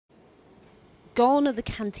Gone are the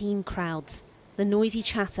canteen crowds, the noisy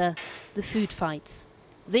chatter, the food fights.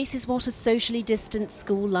 This is what a socially distant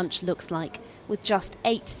school lunch looks like, with just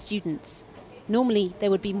 8 students. Normally there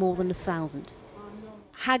would be more than 1,000.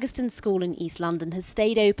 Haggerston School in East London has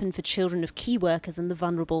stayed open for children of key workers and the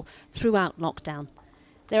vulnerable throughout lockdown.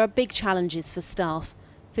 There are big challenges for staff.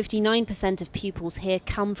 59% of pupils here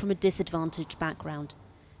come from a disadvantaged background.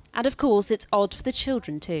 And of course it's odd for the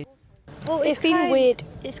children too. Well, it's been weird.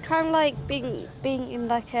 It's kind of like being in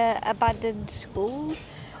like a abandoned school,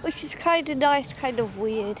 which is kind of nice, kind of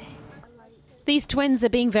weird. These twins are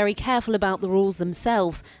being very careful about the rules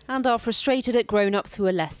themselves and are frustrated at grown-ups who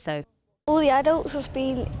are less so. All the adults have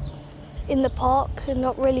been in the park and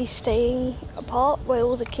not really staying apart where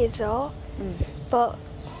all the kids are, but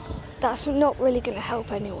that's not really going to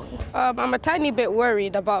help anyone. I'm a tiny bit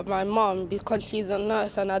worried about my mum because she's a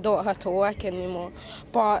nurse and I don't want her to work anymore,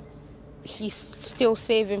 but she's still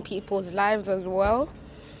saving people's lives as well,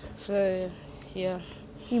 so yeah.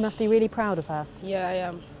 You must be really proud of her. Yeah, I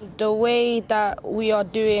am. The way that we are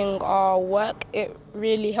doing our work, it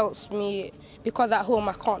really helps me because at home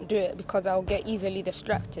I can't do it because I'll get easily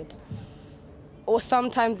distracted. Or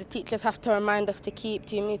sometimes the teachers have to remind us to keep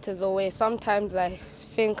 2 meters away. Sometimes I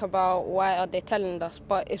think about why are they telling us,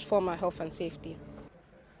 but it's for my health and safety.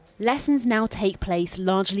 Lessons now take place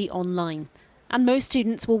largely online, and most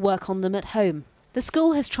students will work on them at home. The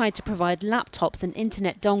school has tried to provide laptops and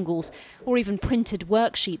internet dongles or even printed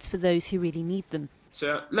worksheets for those who really need them.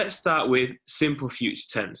 So let's start with simple future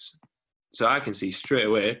tense. So I can see straight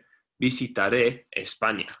away, visitaré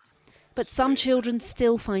España. But some children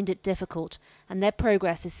still find it difficult and their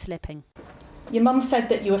progress is slipping. Your mum said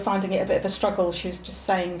that you were finding it a bit of a struggle. She was just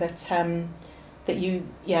saying that that you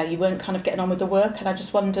weren't kind of getting on with the work, and I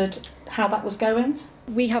just wondered how that was going.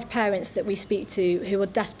 We have parents that we speak to who are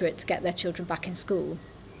desperate to get their children back in school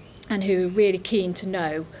and who are really keen to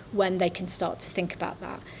know when they can start to think about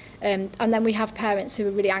that. And then we have parents who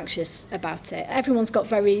are really anxious about it. Everyone's got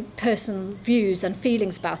very personal views and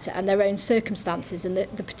feelings about it and their own circumstances, and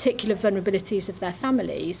the particular vulnerabilities of their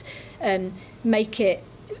families make it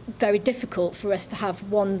very difficult for us to have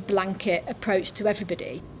one blanket approach to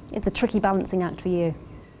everybody. It's a tricky balancing act for you.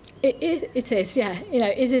 It is, yeah. You know,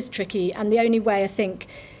 it is tricky, and the only way I think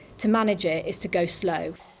to manage it is to go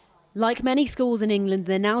slow. Like many schools in England,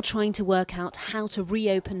 they're now trying to work out how to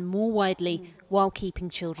reopen more widely while keeping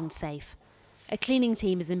children safe. A cleaning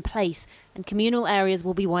team is in place and communal areas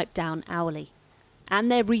will be wiped down hourly.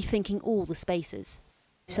 And they're rethinking all the spaces.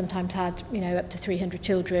 Sometimes had, up to 300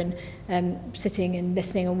 children sitting and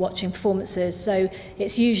listening and watching performances. So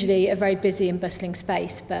it's usually a very busy and bustling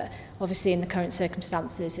space, but obviously in the current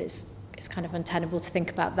circumstances it's kind of untenable to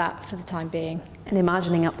think about that for the time being. And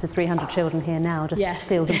imagining up to 300 children here now just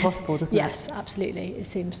feels impossible, doesn't it? Yes, absolutely. It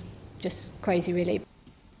seems just crazy, really.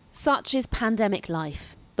 Such is pandemic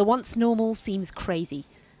life. The once normal seems crazy.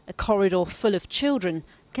 A corridor full of children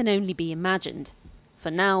can only be imagined.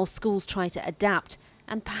 For now, schools try to adapt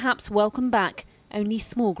and perhaps welcome back only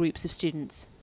small groups of students.